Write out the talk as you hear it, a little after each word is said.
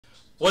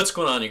What's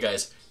going on, you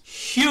guys?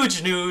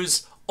 Huge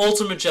news!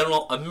 Ultimate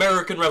General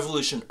American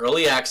Revolution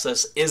Early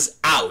Access is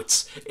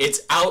out. It's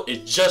out,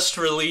 it just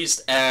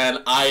released, and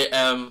I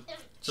am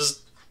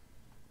just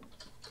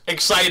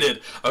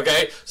excited,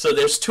 okay? So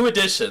there's two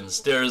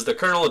editions. There's the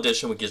Colonel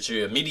Edition, which gives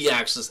you immediate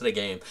access to the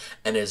game,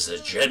 and there's the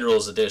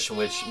General's Edition,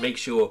 which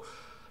makes you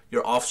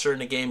your officer in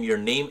the game, your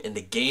name in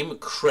the game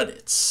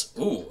credits.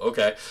 Ooh,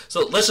 okay.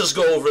 So let's just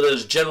go over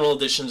this General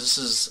Edition. This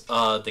is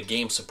the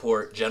game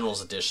support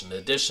General's Edition. The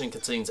edition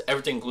contains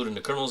everything including the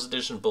Colonel's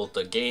Edition, both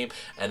the game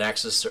and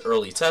access to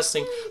early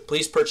testing.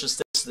 Please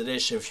purchase this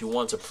edition if you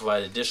want to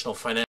provide additional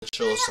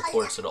financial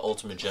support to the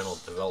Ultimate General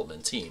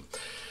development team.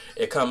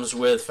 It comes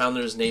with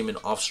founder's name and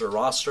officer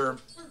roster,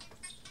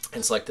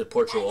 and selected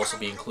portrait will also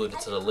be included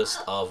to the list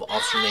of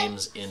officer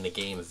names in the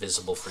game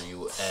visible for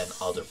you and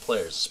other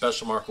players. A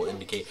special mark will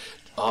indicate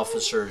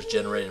officers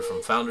generated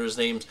from founders'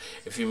 names.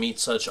 If you meet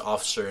such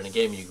officer in a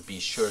game, you can be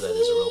sure that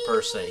is a real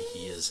person and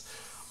he is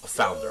a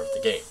founder of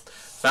the game.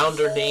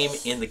 Founder name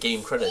in the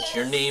game credits.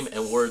 Your name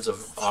and words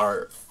of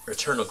our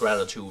eternal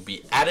gratitude will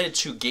be added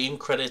to game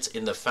credits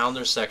in the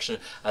founder section.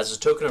 As a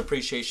token of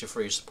appreciation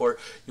for your support,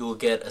 you will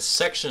get a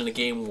section in the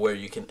game where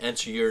you can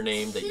enter your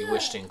name that you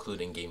wish to include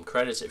in game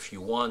credits. If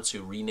you want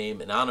to rename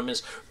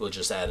anonymous, we'll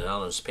just add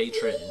anonymous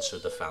patron into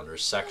the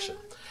founders section.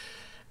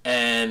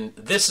 And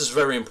this is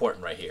very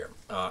important right here.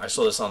 I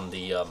saw this on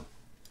the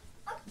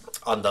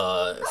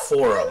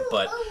forum,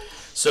 but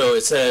so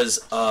it says,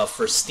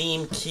 for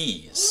Steam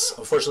keys.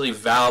 Unfortunately,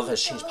 Valve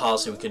has changed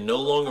policy. We can no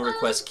longer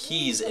request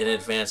keys in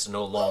advance,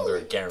 no longer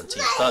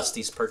guaranteed. Thus,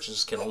 these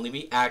purchases can only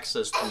be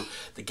accessed through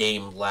the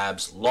Game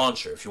Labs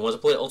launcher. If you want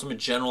to play Ultimate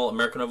General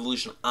American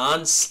Revolution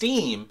on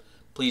Steam,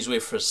 please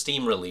wait for a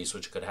Steam release,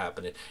 which could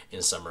happen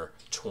in summer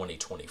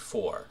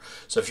 2024.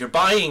 So if you're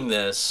buying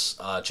this,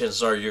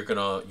 chances are you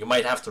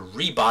might have to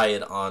rebuy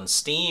it on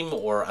Steam,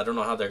 or I don't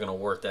know how they're gonna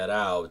work that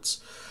out.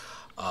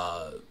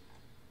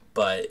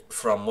 But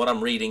from what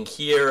I'm reading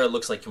here, it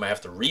looks like you might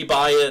have to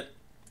rebuy it.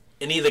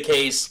 In either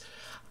case,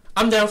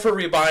 I'm down for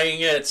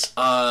rebuying it.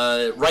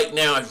 Right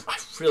now, I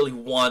really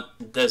want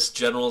this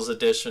General's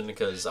Edition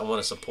because I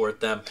want to support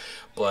them.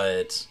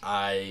 But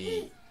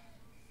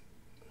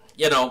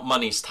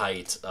money's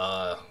tight.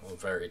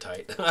 Very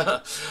tight.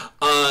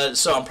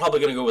 So I'm probably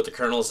going to go with the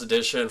Colonel's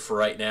Edition for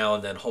right now,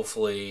 and then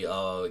hopefully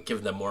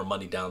give them more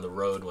money down the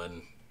road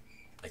when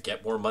I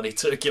get more money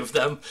to give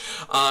them.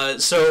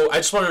 So I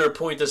just wanted to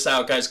point this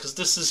out, guys, because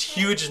this is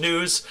huge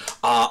news.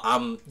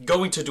 I'm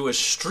going to do a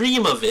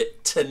stream of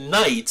it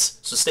tonight,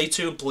 so stay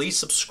tuned. Please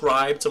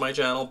subscribe to my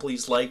channel.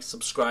 Please like,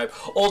 subscribe,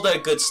 all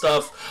that good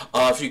stuff.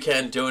 If you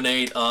can,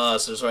 donate, so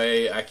this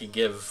way I can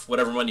give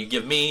whatever money you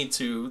give me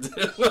to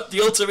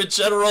the Ultimate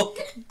General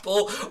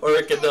people, or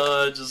it can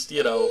just,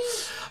 go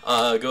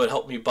and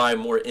help me buy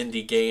more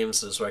indie games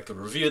so I can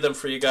review them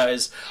for you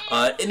guys.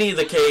 In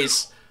either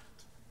case,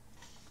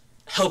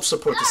 help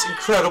support this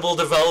incredible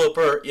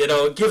developer,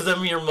 give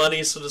them your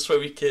money so this way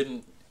we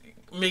can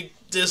make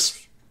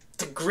this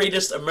the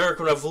greatest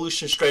American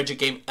Revolution strategy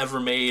game ever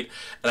made,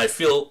 and I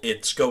feel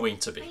it's going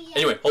to be.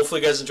 Anyway,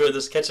 hopefully you guys enjoyed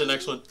this. Catch you in the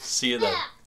next one. See you then.